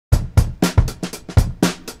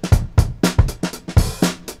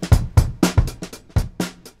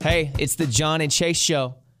Hey, it's the John and Chase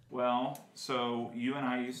Show. Well, so you and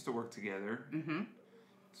I used to work together. Mm-hmm.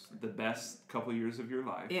 It's the best couple years of your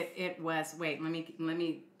life. It was. Wait, let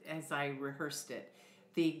me. As I rehearsed it,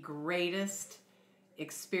 the greatest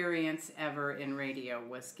experience ever in radio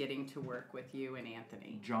was getting to work with you and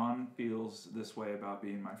Anthony. John feels this way about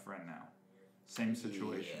being my friend now. Same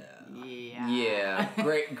situation. Yeah.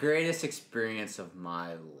 Greatest experience of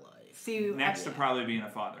my life. See, Next to probably being a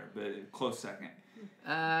father, but close second.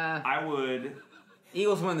 I would.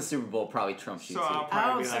 Eagles win the Super Bowl probably trumps you So too. I'll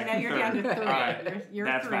probably be so like now you're down to third. three. All right. You're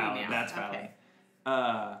That's three valid. now. That's valid.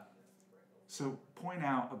 Okay. So point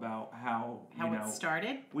out about how it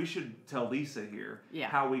started. We should tell Lisa here Yeah.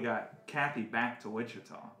 how we got Cathy back to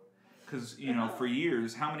Wichita, because for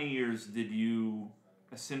years, how many years did you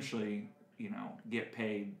essentially get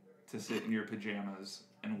paid to sit in your pajamas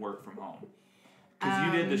and work from home? Because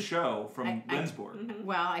you did the show from Lindsborg.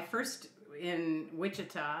 Well, I first in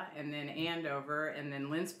Wichita, and then Andover, and then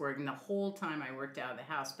Lindsborg, and the whole time I worked out of the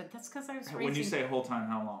house. But that's because I was raising... When you say whole time,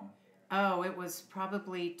 how long? Oh, it was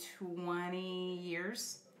probably 20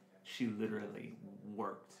 years. She literally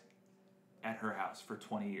worked at her house for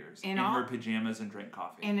 20 years In in all- her pajamas and drank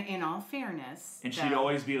coffee. And in all fairness... And she'd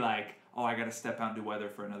always be like, oh, I got to step out and do weather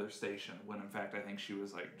for another station. When in fact, I think she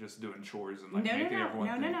was like just doing chores and like making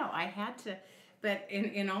everyone think. No. I had to... But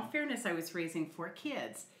in all fairness, I was raising 4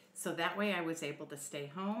 kids. So that way I was able to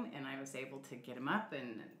stay home, and I was able to get them up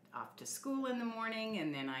and off to school in the morning,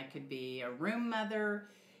 and then I could be a room mother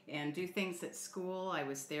and do things at school. I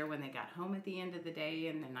was there when they got home at the end of the day,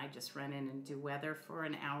 and then I just run in and do weather for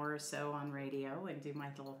an hour or so on radio and do my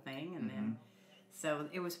little thing, and then so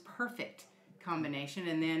it was perfect combination.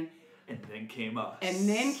 And then came us. And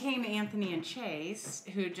then came Anthony and Chase,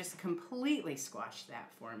 who just completely squashed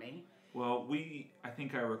that for me. Well, I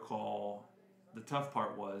think I recall, the tough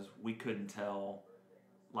part was we couldn't tell,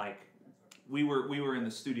 like, we were in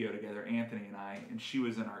the studio together, Anthony and I, and she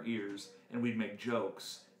was in our ears, and we'd make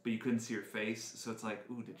jokes, but you couldn't see her face, so it's like,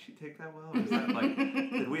 ooh, did she take that well? Or is that like,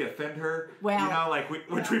 did we offend her? Well,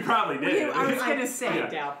 which we probably did. I was going to say. I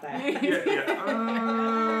doubt that.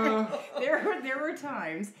 There were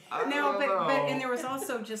times. And there was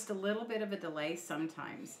also just a little bit of a delay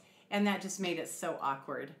sometimes, and that just made it so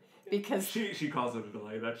awkward. Because she calls it a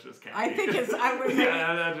delay. That's just Cathy. I think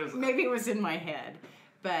maybe it was in my head,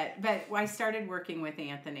 but I started working with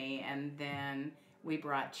Anthony, and then we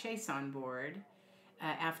brought Chase on board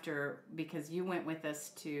because you went with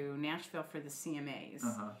us to Nashville for the CMAs,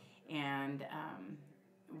 and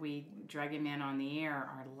we drug him in on the air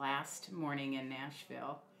our last morning in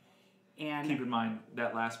Nashville. And keep in mind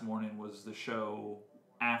that last morning was the show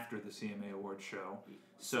after the CMA Awards show.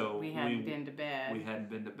 So we hadn't been to bed. We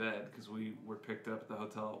hadn't been to bed because we were picked up at the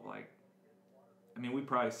hotel. We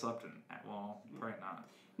probably slept probably not.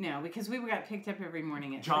 No, because we got picked up every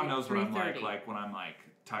morning at John knows what I'm 3:30. like when I'm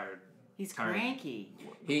tired. He's cranky.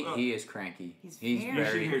 He is cranky. He's You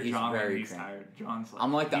should hear he's John when very he's cranky. tired. John's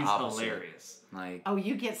I'm like the he's opposite. hilarious. Like, Oh,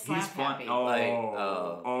 you get slap He's fun. happy.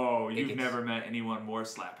 You've gets- never met anyone more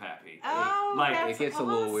slap happy. Oh, Like, that's it gets a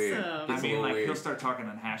little weird. awesome. It's a little weird. He'll start talking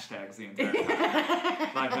in hashtags the entire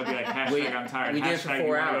time. Like, he'll be like, hashtag I'm tired, we did it for hashtag 4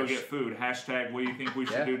 you want to go hours. get food, hashtag what do you think we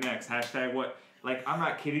should Yeah. do next, hashtag what. Like, I'm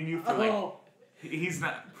not kidding you, for he's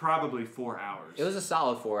not, probably 4 hours. It was a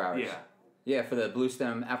solid 4 hours. Yeah. Yeah, for the Blue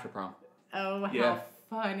Stem after prom. Oh, how Yeah.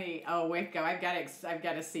 funny! Oh, wait, go! I've got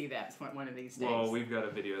to see that one of these days. Well, we've got a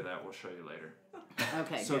video of that we'll show you later.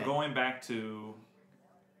 Okay. So good. going back to,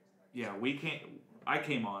 I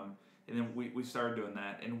came on, and then we started doing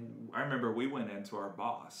that, and I remember we went into our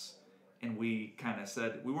boss, and we kind of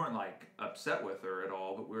said, we weren't like upset with her at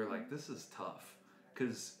all, but we were like, this is tough,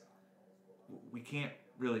 because we can't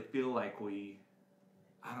really feel like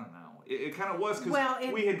I don't know. It kind of was,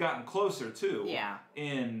 because we had gotten closer too. Yeah.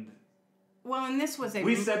 And this was a...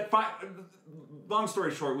 we said, long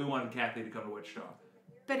story short, we wanted Cathy to come to Wichita.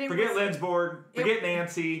 But Forget Lindsborg, forget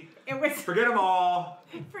Nancy, It was... forget them all.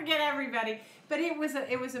 Forget everybody. But it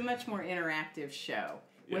was a much more interactive show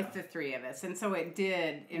with the three of us. And so it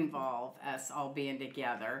did involve us all being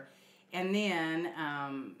together. And then,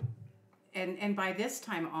 and by this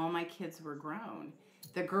time, all my kids were grown.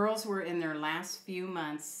 The girls were in their last few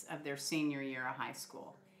months of their senior year of high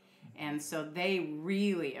school. And so they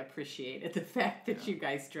really appreciated the fact that you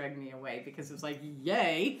guys dragged me away, because it was like,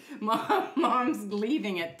 yay, mom's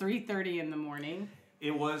leaving at 3:30 in the morning.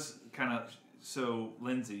 It was kind of, so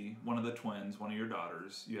Lindsay, one of the twins, one of your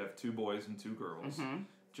daughters, you have 2 boys and 2 girls,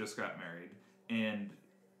 just got married, and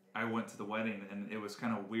I went to the wedding, and it was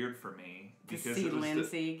kind of weird for me. Because see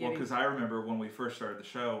Lindsay because I remember when we first started the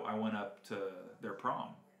show, I went up to their prom.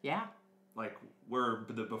 Yeah. like were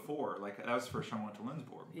the before. Like that was the first time I went to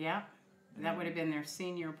Lindsborg. Yeah, that would have been their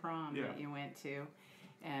senior prom that you went to,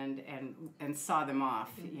 and saw them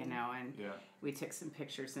off, you know, and we took some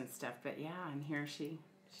pictures and stuff. But yeah, and here she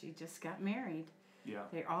just got married. Yeah,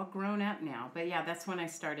 they're all grown up now. But yeah, that's when I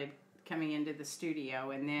started coming into the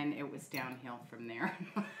studio, and then it was downhill from there.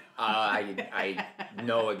 I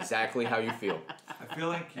know exactly how you feel. I feel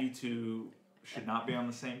like you two should not be on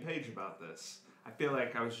the same page about this. I feel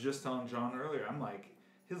like I was just telling John earlier, I'm like,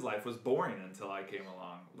 his life was boring until I came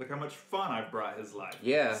along. Look how much fun I've brought his life.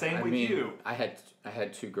 Yeah, Same with you. I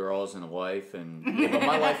had 2 girls and a wife, and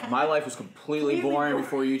but my life was completely boring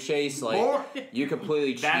before you, Chase. Like you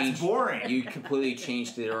completely changed. That's boring. You completely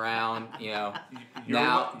changed it around. You know.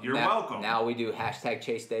 You're welcome. Now we do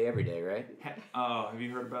 #Chase Day every day, right? Oh, have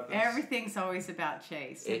you heard about this? Everything's always about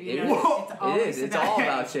Chase. It is. It's all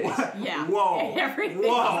about Chase. Yeah. Whoa. Everything's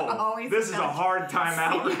always This is a hard time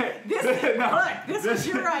out. This was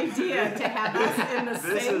your idea to have us in the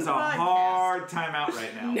same This is a podcast. hard time out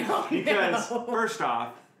right now. No, because, first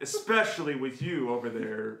off, especially with you over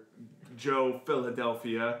there, Joe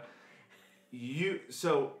Philadelphia,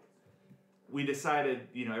 so we decided,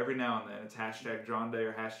 you know, every now and then it's #John Day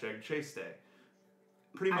or #Chase Day.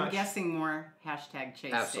 Pretty much. I'm guessing more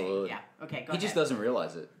 #Chase Absolutely. Day. Yeah. Okay, go He ahead. just doesn't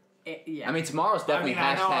realize it. Yeah. I mean, tomorrow's definitely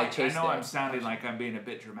 #Chase Day. I know I'm sounding like I'm being a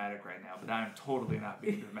bit dramatic right now, but I'm totally not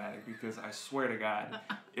being dramatic because I swear to God,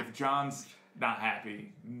 if John's not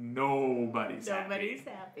happy, nobody's happy.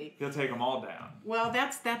 He'll take them all down. Well,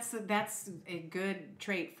 that's a good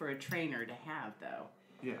trait for a trainer to have, though.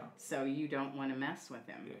 Yeah. So you don't want to mess with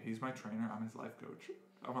him. Yeah, he's my trainer. I'm his life coach.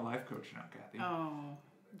 I'm a life coach now, Cathy. Oh,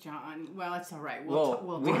 John. Well, it's all right. We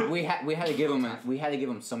had to give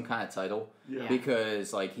him some kind of title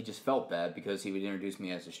because like he just felt bad because he would introduce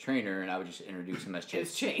me as his trainer and I would just introduce him as Chase.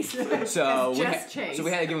 It's Chase. So Chase. So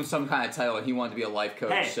we had to give him some kind of title and he wanted to be a life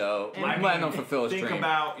coach. Hey, so letting him fulfill his think dream.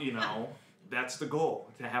 about, you know, that's the goal,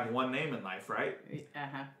 to have one name in life, right?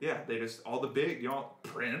 Uh-huh. Yeah, they just all the big, you know,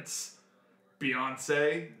 Prince,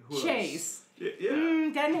 Beyonce, who Chase. else?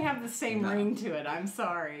 Yeah. Doesn't have the same ring to it. I'm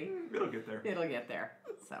sorry. It'll get there. It'll get there.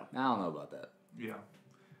 So. I don't know about that. Yeah.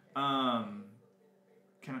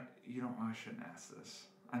 Can I? You don't. I shouldn't ask this.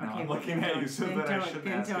 I know. I'm looking at you, so that I shouldn't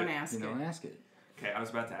ask it. Don't ask You it. don't ask it. Okay, I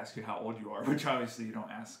was about to ask you how old you are, which obviously you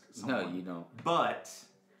don't ask someone. No, you don't. But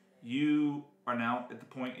you are now at the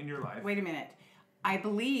point in your life. Wait a minute. I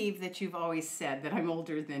believe that you've always said that I'm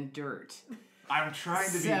older than dirt. I'm trying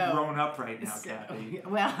to be grown up right now, Cathy.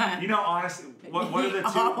 Well, you know, honestly, what are the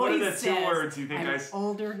two? What are the 2 words you think I'm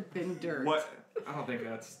older than dirt. What? I don't think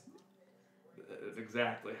that's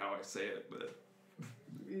exactly how I say it, but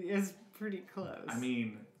It's pretty close. I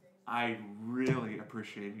mean, I really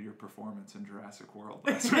appreciated your performance in Jurassic World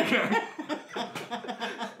last weekend.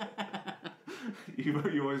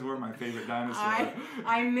 You always were my favorite dinosaur.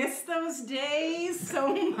 I miss those days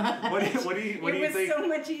so much. What do you think? It was so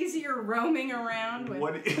much easier roaming around.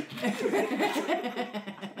 What do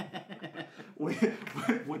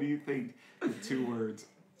you think the 2 words?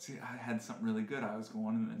 See, I had something really good I was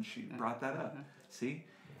going, and then she brought that up. See?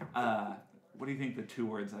 What do you think the 2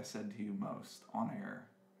 words I said to you most on air?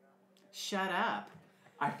 Shut up.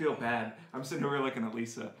 I feel bad. I'm sitting over looking at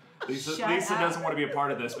Lisa. Lisa Shut doesn't up. want to be a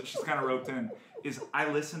part of this, but she's kind of roped in. I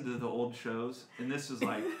listened to the old shows, and this is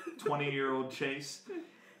like 20-year-old Chase,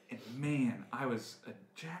 and man, I was a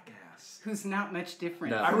jackass. Who's not much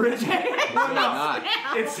different. No. I really Well, not.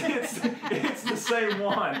 It's the same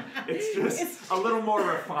one. It's just a little more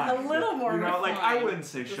refined. A little more Like I refined. wouldn't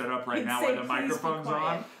say shut up right You'd now say, when the "Please be microphone's on.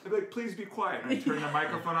 quiet." I'd be like, please be quiet. And I'd turn the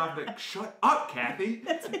microphone off and be like, shut up, Cathy.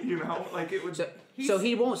 You know, like it would. So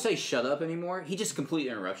he won't say shut up anymore. He just completely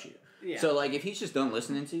interrupts you. Yeah. So like if he's just done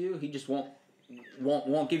listening to you, he just won't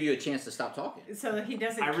give you a chance to stop talking. So he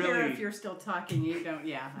doesn't care if you're still talking. You don't.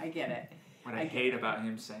 Yeah, I get it. What I hate about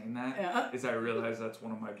him saying that is I realize that's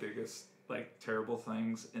one of my biggest terrible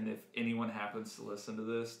things. And if anyone happens to listen to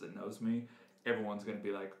this that knows me, everyone's gonna be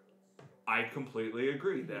like, I completely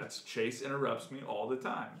agree. That's Chase interrupts me all the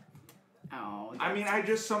time. Oh. I mean, I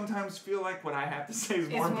just sometimes feel like what I have to say is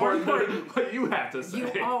more important than what you have to say.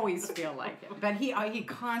 You always feel like it, but he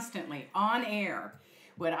constantly on air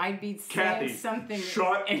would I be saying Cathy, something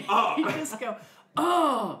shut and up. he'd just go,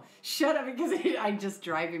 oh, shut up, because I just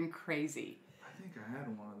drive him crazy. I think I had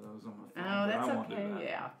one of those on my phone. Oh, but that's I won't do okay. that.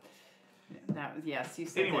 Yeah. That was yes. You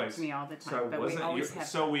said Anyways, that to me all the time, so but we always have.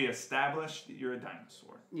 So we established that you're a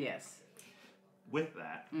dinosaur. Yes. With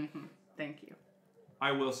that, Thank you.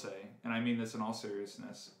 I will say, and I mean this in all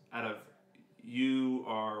seriousness, you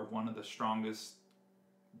are one of the strongest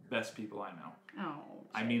best people I know. Oh,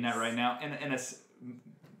 I mean that right now. And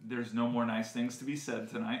there's no more nice things to be said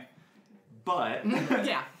tonight. But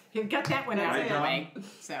yeah, you got that one out of the way.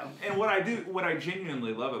 So. And what I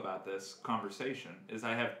genuinely love about this conversation is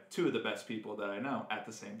I have two of the best people that I know at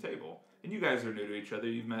the same table. And you guys are new to each other.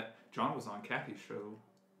 You've met. John was on Cathy's show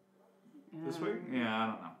this week. Yeah, I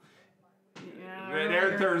don't know. Yeah,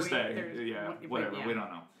 They're Thursday. Yeah, whatever. Yeah. We don't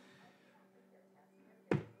know.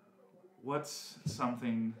 What's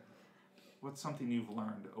something you've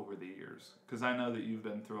learned over the years? Because I know that you've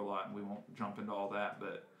been through a lot, and we won't jump into all that,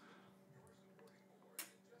 but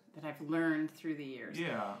that I've learned through the years.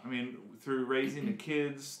 Yeah, I mean, through raising the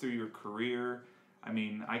kids, through your career. I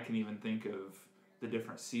mean, I can even think of the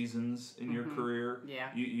different seasons in your career.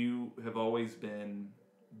 Yeah. You have always been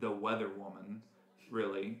the weather woman,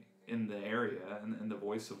 really, in the area, and the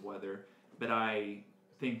voice of weather. But I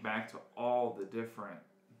think back to all the different,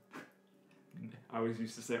 I always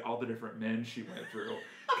used to say all the different men she went through.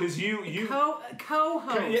 Because you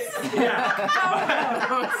co-host. Yeah.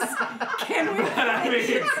 Co-host. Can we?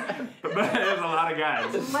 But there's a lot of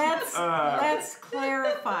guys. Let's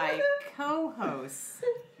clarify. Co-hosts.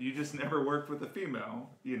 You just never worked with a female,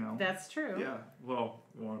 you know. That's true. Yeah. Well,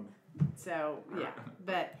 one. So yeah,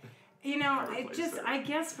 but you know, I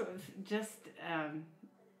guess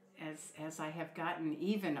as I have gotten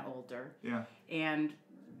even older. Yeah. And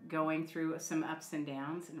going through some ups and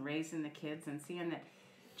downs and raising the kids and seeing that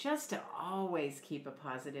just to always keep a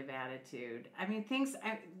positive attitude. I mean,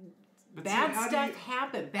 bad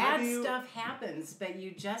stuff happens, but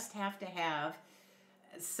you just have to have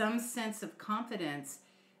some sense of confidence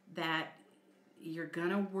that you're going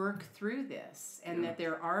to work through this and that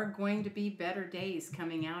there are going to be better days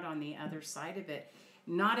coming out on the other side of it.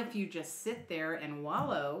 Not if you just sit there and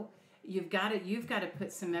wallow. You've got to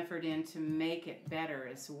put some effort in to make it better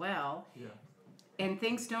as well. Yeah. And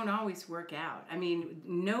things don't always work out. I mean,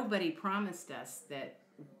 nobody promised us that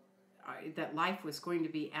life was going to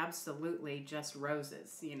be absolutely just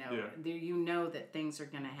roses. You know, you know that things are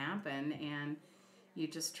going to happen, and you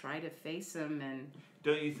just try to face them. And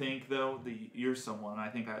don't you think though you're someone? I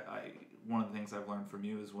think one of the things I've learned from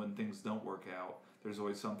you is when things don't work out, there's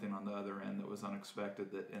always something on the other end that was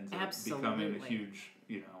unexpected that ends up becoming a huge,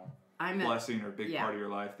 blessing or big part of your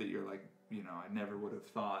life that you're like, I never would have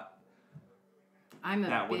thought. Would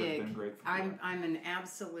have been great for you. I'm an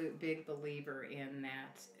absolute big believer in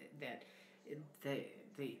that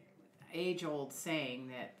the age-old saying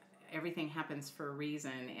that everything happens for a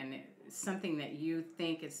reason, and something that you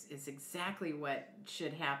think is exactly what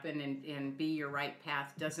should happen and be your right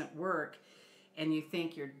path doesn't work, and you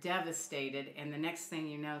think you're devastated, and the next thing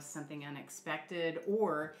you know, something unexpected,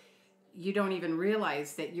 or you don't even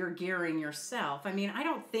realize that you're gearing yourself. I mean, I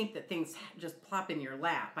don't think that things just plop in your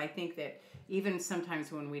lap. I think that even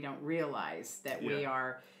sometimes when we don't realize that we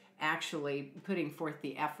are actually putting forth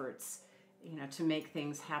the efforts, to make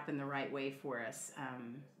things happen the right way for us.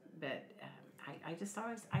 I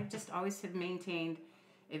just always have maintained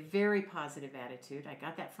a very positive attitude. I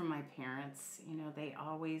got that from my parents. They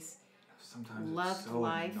always loved it's so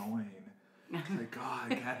life. Annoying. It's like, God,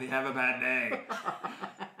 Cathy, have a bad day.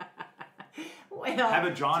 Well, have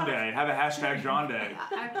a John day. Have a hashtag John day.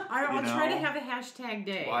 I'll try to have a hashtag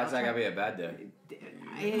day. Why is that gotta be a bad day?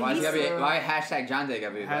 Why hashtag John day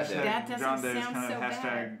gotta be a bad day? That doesn't John day sound is kind so of hashtag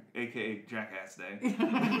bad. AKA Jackass Day.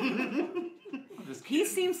 He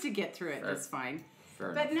seems to get through it just fine.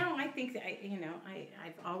 But no, I think that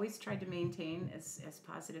I've always tried to maintain as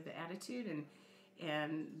positive attitude,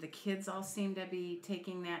 and the kids all seem to be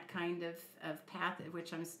taking that kind of path,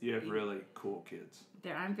 which I'm. You have really cool kids.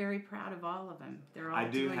 I'm very proud of all of them. They're all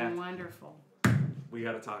doing wonderful. We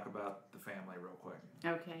got to talk about the family real quick.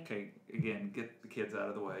 Okay. Okay. Again, get the kids out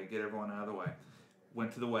of the way. Get everyone out of the way.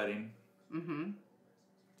 Went to the wedding. Mm-hmm.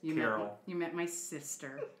 Carol. You met my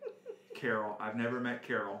sister. Carol. I've never met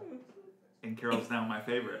Carol, and Carol's now my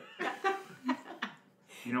favorite.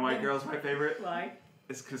 You know why Carol's my favorite? Why?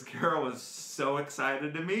 It's because Carol was so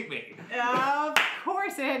excited to meet me. Of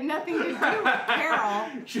course, it had nothing to do with Carol.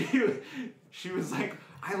 She was like,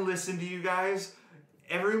 I listen to you guys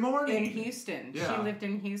every morning. In Houston. Yeah. She lived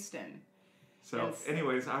in Houston. So,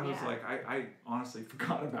 anyways, I was like, I honestly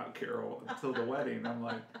forgot about Carol until the wedding. I'm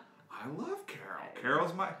like, I love Carol.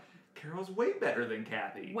 Carol's way better than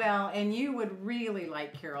Cathy. Well, and you would really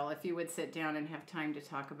like Carol if you would sit down and have time to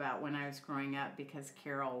talk about when I was growing up, because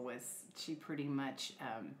Carol she pretty much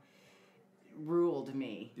ruled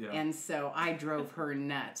me. Yeah. And so I drove her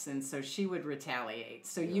nuts, and so she would retaliate.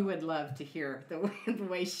 So you would love to hear the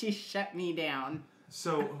way she shut me down.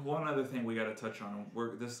 So one other thing we got to touch on,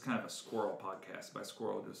 this is kind of a squirrel podcast. By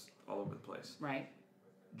squirrel, just all over the place. Right.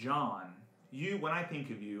 John, when I think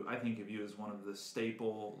of you as one of the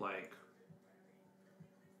staple, like,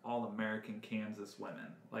 all-American Kansas women.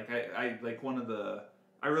 Like, I like one of the...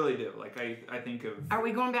 I really do. Like, I think of... Are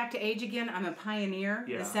we going back to age again? I'm a pioneer.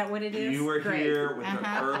 Yeah. Is that what it is? You were Great. here with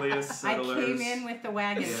the earliest settlers. I came in with the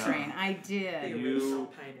wagon train. I did. The original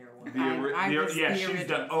pioneer woman. She's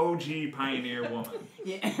the OG pioneer woman.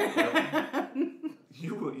 Yeah.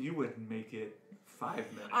 You wouldn't make it 5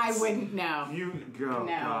 minutes. I wouldn't know.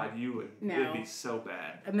 God, you would. No. It'd be so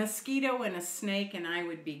bad. A mosquito and a snake, and I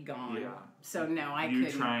would be gone. Yeah. So no, I you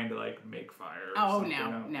couldn't. trying to like make fire. Or Oh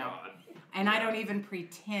something. no. God. And I don't even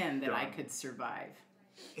pretend that Done. I could survive.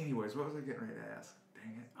 Anyways, what was I getting ready to ask?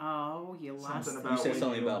 Dang it. Oh, you lost. Something it. about You said when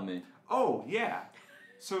something about me. Oh yeah.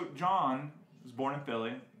 So John was born in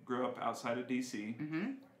Philly, grew up outside of DC.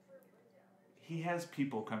 Mm-hmm. He has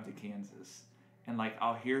people come to Kansas, and like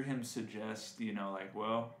I'll hear him suggest, like,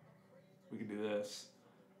 well, we could do this,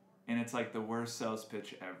 and it's like the worst sales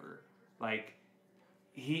pitch ever. Like,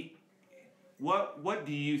 what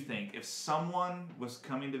do you think if someone was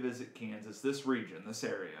coming to visit Kansas, this region, this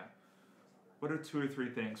area? What are 2 or 3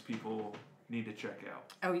 things people need to check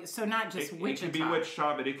out? Oh, so not just Wichita. It could be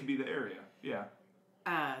Wichita, but it could be the area. Yeah.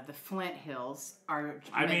 The Flint Hills are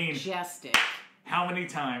I mean, majestic. How many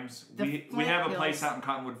times we Flint have a place Hills. out in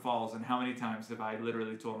Cottonwood Falls, and how many times have I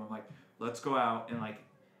literally told him, like, let's go out,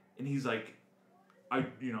 and he's like, I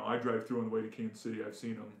drive through on the way to Kansas City. I've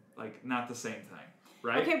seen them. Like, not the same thing,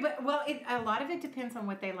 right? Okay, but a lot of it depends on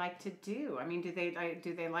what they like to do. I mean, do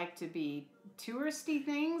they like to be touristy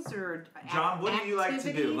things or John, what do you like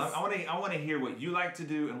to do? activities? I want to hear what you like to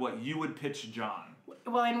do and what you would pitch John.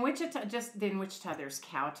 Well, in Wichita, there's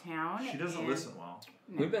Cowtown. She doesn't listen well.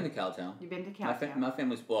 No. We've been to Cowtown. You've been to Cowtown. My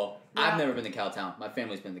family's I've never been to Cowtown. My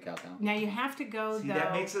family's been to Cowtown. Now you have to go See, though.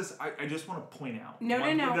 that makes us. I just want to point out. No.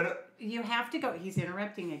 You have to go. He's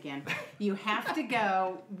interrupting again. You have to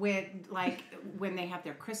go with like when they have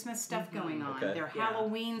their Christmas stuff going on, Okay. their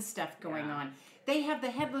Halloween stuff going on. They have the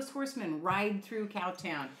Headless Horseman ride through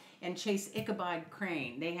Cowtown and chase Ichabod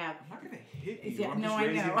Crane. They have. I'm not gonna hit you. Yeah, I'm just I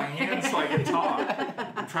raising know. my hand so I can talk.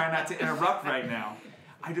 I'm trying not to interrupt right now.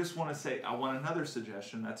 I just want to say I want another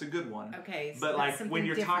suggestion. That's a good one. Okay, so but that's like something when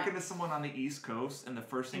you're different. talking to someone on the East Coast and the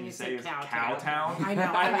first thing And you you say say is Cowtown. Cowtown. I know.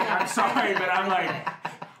 I'm sorry, but I'm like,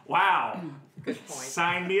 wow. Good point.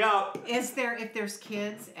 Sign me up. If there's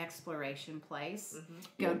kids exploration place,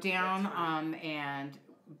 go down and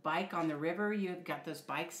bike on the river. You've got those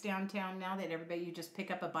bikes downtown now that you just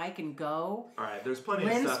pick up a bike and go. All right, there's plenty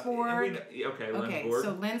of stuff. Lensburg. Okay, Okay, Lensburg.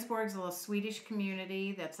 so Lensburg's a little Swedish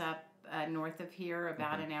community that's up north of here,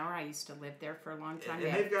 about an hour. I used to live there for a long time. And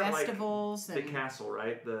They they've have got festivals the and castle,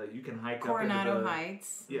 right? You can hike Coronado up into the,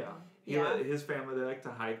 Heights. Yeah. Yeah. His family, they like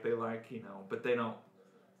to hike. They like, but they don't.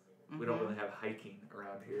 We don't really have hiking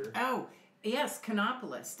around here. Oh, yes,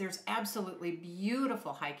 Canopolis. There's absolutely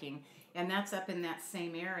beautiful hiking, and that's up in that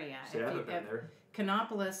same area. See, I haven't been there.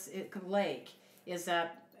 Canopolis Lake is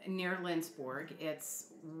up near Lensburg. It's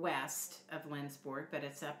west of Lensburg, but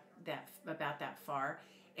it's up about that far.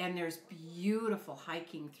 And there's beautiful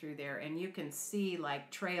hiking through there, and you can see like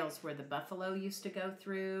trails where the buffalo used to go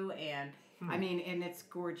through, and I mean, and it's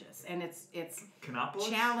gorgeous, and it's Canopolis?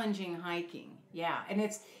 challenging hiking. Yeah, and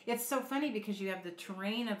it's so funny because you have the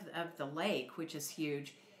terrain of the lake, which is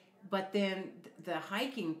huge, but then the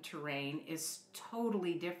hiking terrain is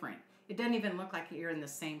totally different. It doesn't even look like you're in the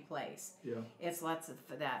same place. Yeah. It's lots of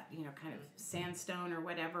that, kind of sandstone or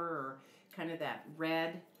whatever, or kind of that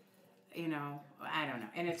red, I don't know.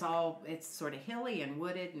 And it's sort of hilly and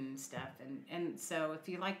wooded and stuff. And so if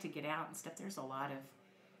you like to get out and stuff, there's a lot of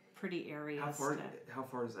pretty areas. How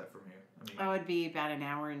far is that from you? Oh, it'd be about an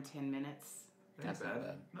hour and 10 minutes. That's not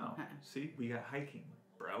bad. No. See, we got hiking,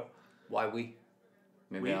 bro. Why we?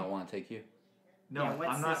 Maybe We? I don't want to take you. No, Yeah,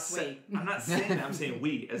 what's I'm not. this we? I'm not saying that. I'm saying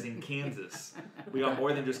we, as in Kansas. We got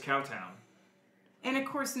more than just Cowtown. And of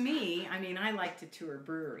course, I like to tour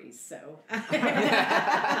breweries, so.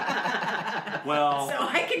 Well, so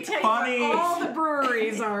I can tell funny- you where all the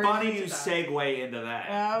breweries are. in funny you Wichita. segue into that.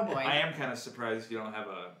 Oh, boy. I am kind of surprised you don't have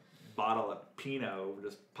a bottle of Pinot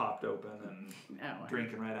just popped open and Oh,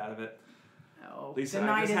 drinking right out of it. Oh, Lisa, the I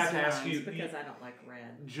night just is have to young. ask you. Because I don't like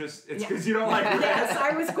red. It's Yeah. because you don't like red. Yes,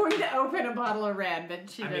 I was going to open a bottle of red, but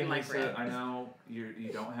she I didn't mean, like Lisa, red. I know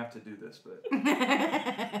you don't have to do this, but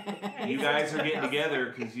you guys are getting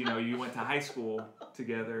together because you went to high school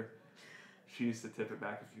together. She used to tip it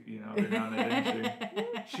back every now and then,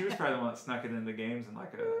 didn't she? She was probably the one that snuck it in the games and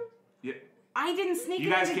I didn't sneak You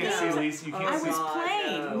into guys the can't games. see Lisa. You can't I see. was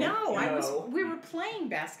playing. No. We were playing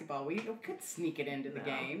basketball. We could sneak it into the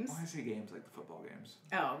games. Why say games like the football games?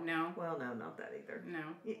 Oh, no. Well, no, not that either. No.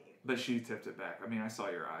 But she tipped it back. I mean, I saw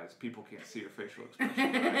your eyes. People can't see your facial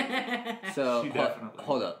expression. Right? So She definitely.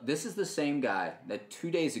 hold up. This is the same guy that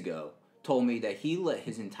 2 days ago told me that he lit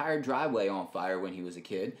his entire driveway on fire when he was a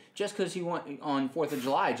kid, just because he wanted on 4th of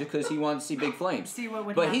July, just because he wanted to see big flames. See what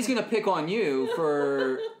would But happen. he's gonna pick on you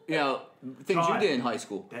for things John, you did in high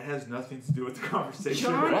school. That has nothing to do with the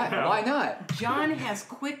conversation. John- right now. Why not? John has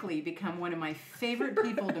quickly become one of my favorite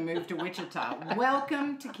people to move to Wichita.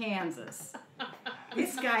 Welcome to Kansas.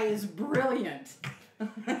 This guy is brilliant.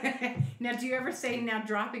 Now, do you ever say, now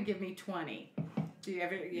drop and give me 20? Do you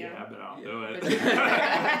ever, Yeah, but I'll do it.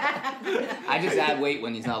 I just add weight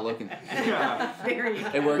when he's not looking. Yeah. Very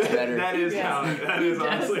It works better. That is Yes. how. That is He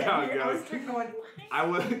does honestly that. how it I was goes. going, what? I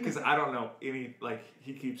would, because I don't know any. Like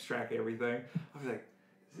he keeps track of everything. I was like,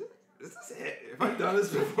 is this it? Have I done this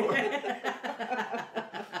before?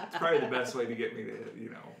 It's probably the best way to get me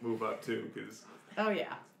to move up too. Because Oh,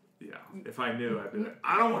 yeah. if I knew, I'd be like,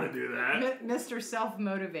 I don't want to do that. Mr.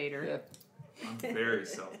 Self-Motivator. Yeah. I'm very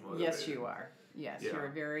self-motivated. Yes, you are. Yes, Yeah. you're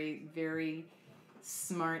a very, very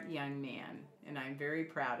smart young man, and I'm very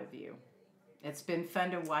proud of you. It's been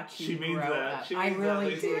fun to watch you She means grow that. up. She I means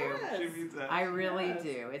really that, do. Lisa. She means that. I really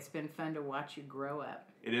do. It's been fun to watch you grow up.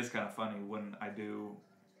 It is kind of funny when I do,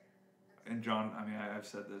 and John, I mean, I've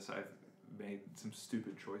said this, I've made some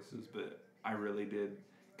stupid choices, but I really did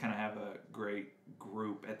kind of have a great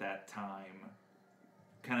group at that time.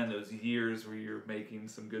 Kind of those years where you're making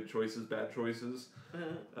some good choices, bad choices,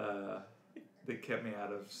 that kept me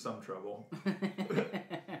out of some trouble.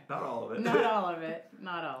 Not all of it. Not all of it.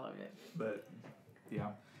 Not all of it. But,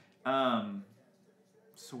 yeah.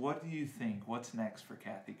 So what do you think? What's next for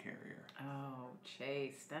Cathy Carrier? Oh,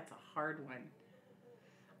 Chase, that's a hard one.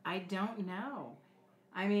 I don't know.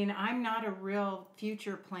 I mean, I'm not a real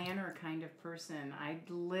future planner kind of person. I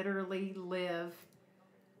literally live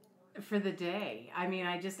for the day. I mean,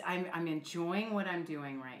 I'm enjoying what I'm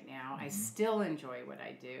doing right now. I still enjoy what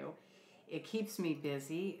I do. It keeps me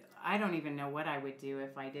busy. I don't even know what I would do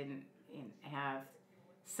if I didn't have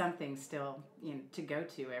something still to go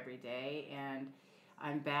to every day. And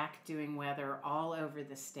I'm back doing weather all over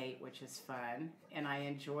the state, which is fun, and I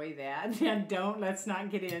enjoy that. And let's not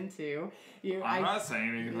get into I'm not saying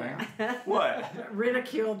anything. What?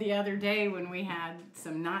 ridiculed the other day when we had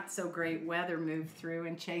some not so great weather move through,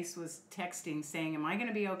 and Chase was texting saying, "Am I going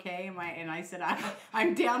to be okay?" And I said,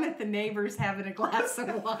 "I'm down at the neighbor's having a glass of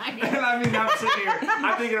wine." And I mean, I'm sitting here,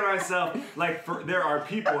 I'm thinking to myself, like, there are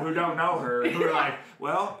people who don't know her who are like,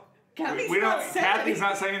 well, Cathy's we not don't. saying Cathy's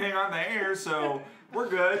not saying anything on the air, so we're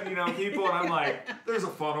good, people. And I'm like, there's a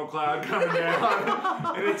funnel cloud coming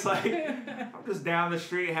down, and it's like, I'm just down the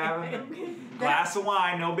street having a glass of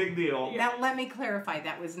wine, no big deal. Now, let me clarify.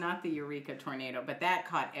 That was not the Eureka tornado, but that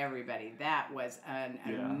caught everybody. That was an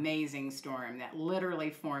amazing storm that literally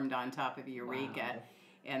formed on top of Eureka. Wow.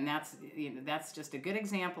 And that's just a good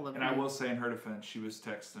example of. And I will say, in her defense, she was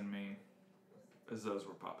texting me as those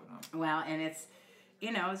were popping up. Well, and it's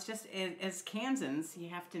just as Kansans, you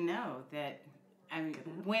have to know that. I mean,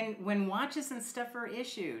 when watches and stuff are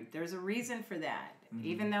issued, there's a reason for that. Mm-hmm.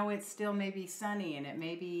 Even though it's still maybe sunny and it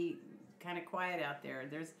may be kind of quiet out there,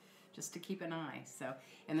 there's just to keep an eye. So,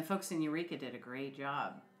 and the folks in Eureka did a great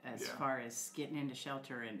job as far as getting into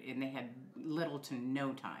shelter, and they had little to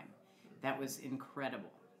no time. That was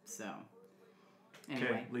incredible. So, anyway.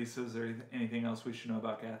 Okay, Lisa, is there anything else we should know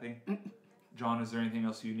about Cathy? John, is there anything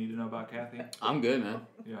else you need to know about Cathy? I'm good, man.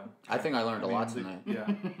 Yeah. I think I learned a lot tonight. Yeah.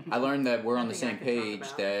 I learned that we're on the Nothing I same can talk page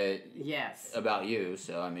about. that Yes. about you,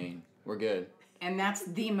 so I mean, we're good. And that's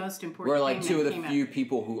the most important We're thing like two of that the came few up.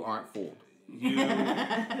 people who aren't fooled. You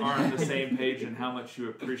are on the same page in how much you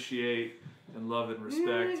appreciate and love and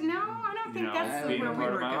respect. No, I don't think that's being where a we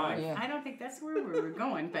part were of my going. life. I don't think that's where we were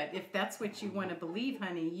going. But if that's what you want to believe,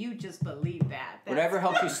 honey, you just believe that. Whatever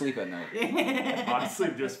helps you sleep at night. I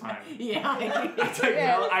sleep just fine. Yeah.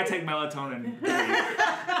 I take melatonin.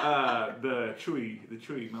 The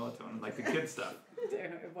chewy melatonin, like the kid stuff.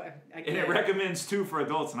 And it recommends 2 for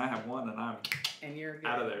adults, and I have 1, and I'm And you're good.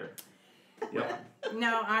 out of there. Yep.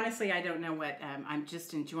 No, honestly, I don't know what. I'm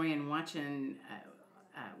just enjoying watching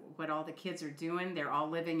what all the kids are doing. They're all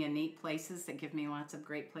living in neat places that give me lots of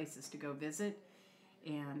great places to go visit.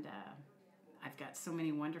 And I've got so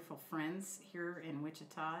many wonderful friends here in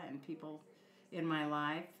Wichita and people in my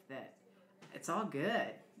life that it's all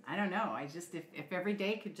good. I don't know. I just, if every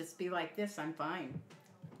day could just be like this, I'm fine.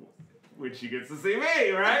 when she gets to see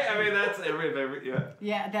me, right? I mean, that's every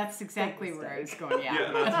Yeah, that's exactly where I was going. Yeah.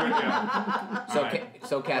 Yeah, that's right. Yeah.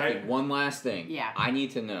 So Kathy, Right. one last thing. Yeah. I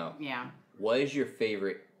need to know. Yeah. What is your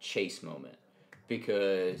favorite chase moment?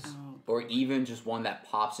 Because, or even just one that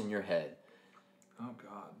pops in your head. Oh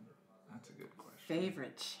God, that's a good question.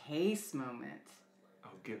 Favorite chase moment. Oh,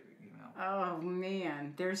 Oh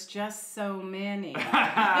man, there's just so many.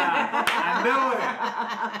 I knew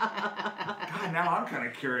it. God, now I'm kind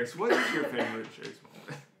of curious. What is your favorite chase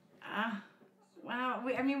moment? Wow.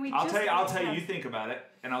 We. I'll tell you. You think about it,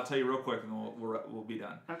 and I'll tell you real quick, and we'll be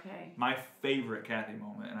done. Okay. My favorite Cathy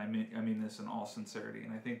moment, and I mean this in all sincerity,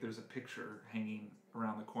 and I think there's a picture hanging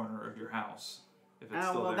around the corner of your house. If it's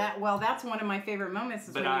still there. That's one of my favorite moments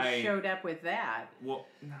is when you showed up with that. Well,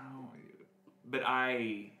 no, but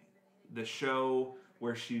the show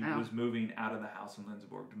where she was moving out of the house in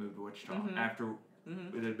Lindsborg to move to Wichita after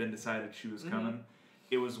it had been decided she was coming.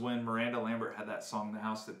 It was when Miranda Lambert had that song, "The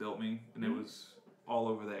House That Built Me," and it was all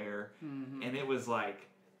over the air. And it was like,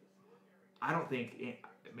 I don't think,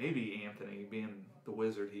 maybe Anthony, being the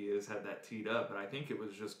wizard he is, had that teed up, but I think it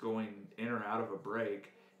was just going in or out of a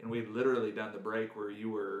break. And we had literally done the break where you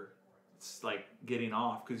were like getting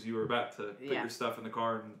off because you were about to put your stuff in the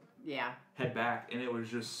car and head back. And it was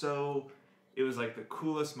just it was like the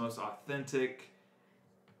coolest, most authentic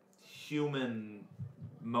human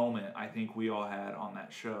moment I think we all had on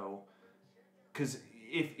that show. Because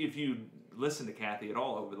if you listen to Cathy at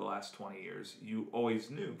all over the last 20 years, you always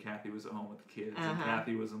knew Cathy was at home with the kids and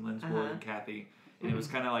Cathy was in Lindsborg and Cathy, and it was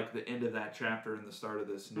kind of like the end of that chapter and the start of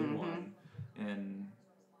this new one. And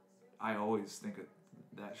I always think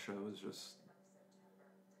that show is just,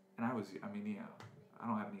 and I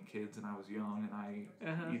don't have any kids and I was young and I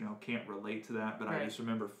can't relate to that, but I just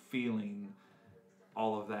remember feeling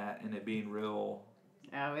all of that and it being real.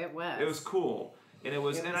 Oh, it was. It was cool. And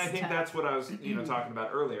and I think that's what I was, talking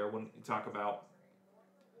about earlier when you talk about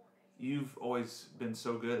you've always been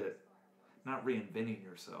so good at not reinventing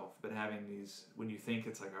yourself, but having these, when you think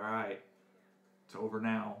it's like, all right, it's over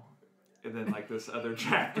now. And then like this other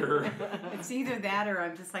chapter. It's either that or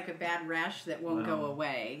I'm just like a bad rash that won't go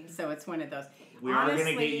away. So it's one of those. We are going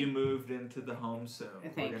to get you moved into the home soon.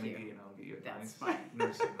 Thank you. Get you a That's nice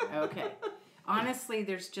nursing home. Okay. Honestly,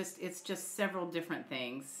 it's just several different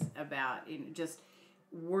things about just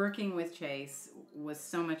working with Chase was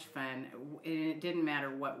so much fun. And it didn't matter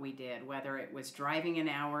what we did, whether it was driving an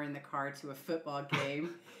hour in the car to a football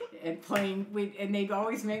game and playing. And they'd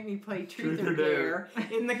always make me play Truth or Dare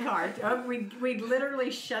in the car. We'd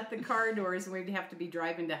literally shut the car doors and we'd have to be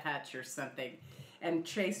driving to Hutch or something. And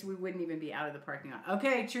Chase, we wouldn't even be out of the parking lot.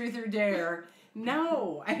 Okay, Truth or Dare.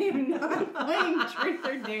 No, I am not playing Truth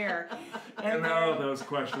or Dare. And those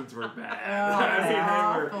questions were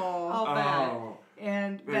bad. Awful. Oh,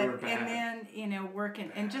 and then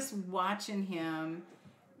working and just watching him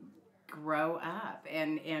grow up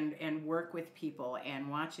and work with people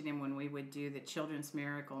and watching him when we would do the Children's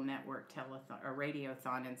Miracle Network telethon or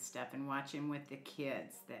radiothon and stuff and watch him with the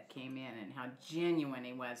kids that came in and how genuine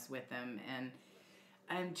he was with them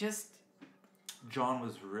and just. John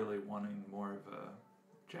was really wanting more of a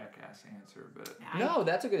jackass answer, but no,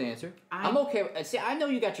 that's a good answer. I'm okay. See, I know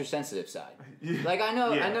you got your sensitive side. Like I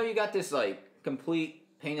know you got this like complete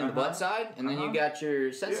pain in the butt side, and then you got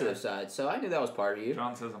your sensitive side. So I knew that was part of you.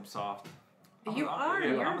 John says I'm soft. You are.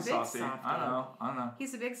 You're a big softy. I know.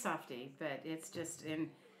 He's a big softy, but it's just and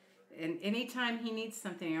anytime he needs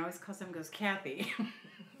something, I always calls him and goes, Cathy.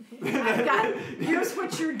 Here's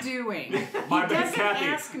what you're doing. My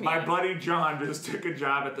buddy John just took a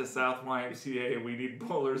job at the South YMCA and we need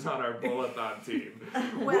bowlers on our Bullathon team.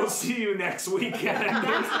 We'll see you next weekend.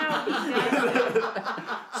 That's how he does it.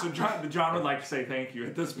 So John would like to say thank you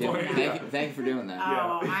at this point. Thank you for doing that.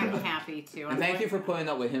 Oh, I'm happy to. And thank you for putting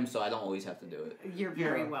up with him so I don't always have to do it. You're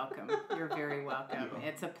very welcome. You're very welcome.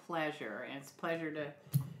 It's a pleasure. And it's a pleasure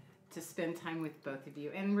to spend time with both of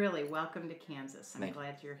you. And really, welcome to Kansas. I'm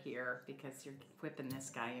glad you're here because you're whipping this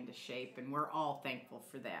guy into shape, and we're all thankful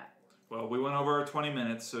for that. Well, we went over our 20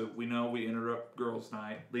 minutes, so we know we interrupt girls'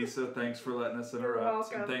 night. Lisa, thanks for letting us interrupt. You're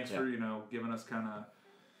welcome. And thanks for, giving us kind of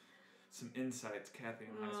some insights, Cathy,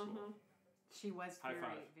 in high school. She was High very,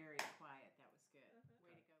 five. very quiet.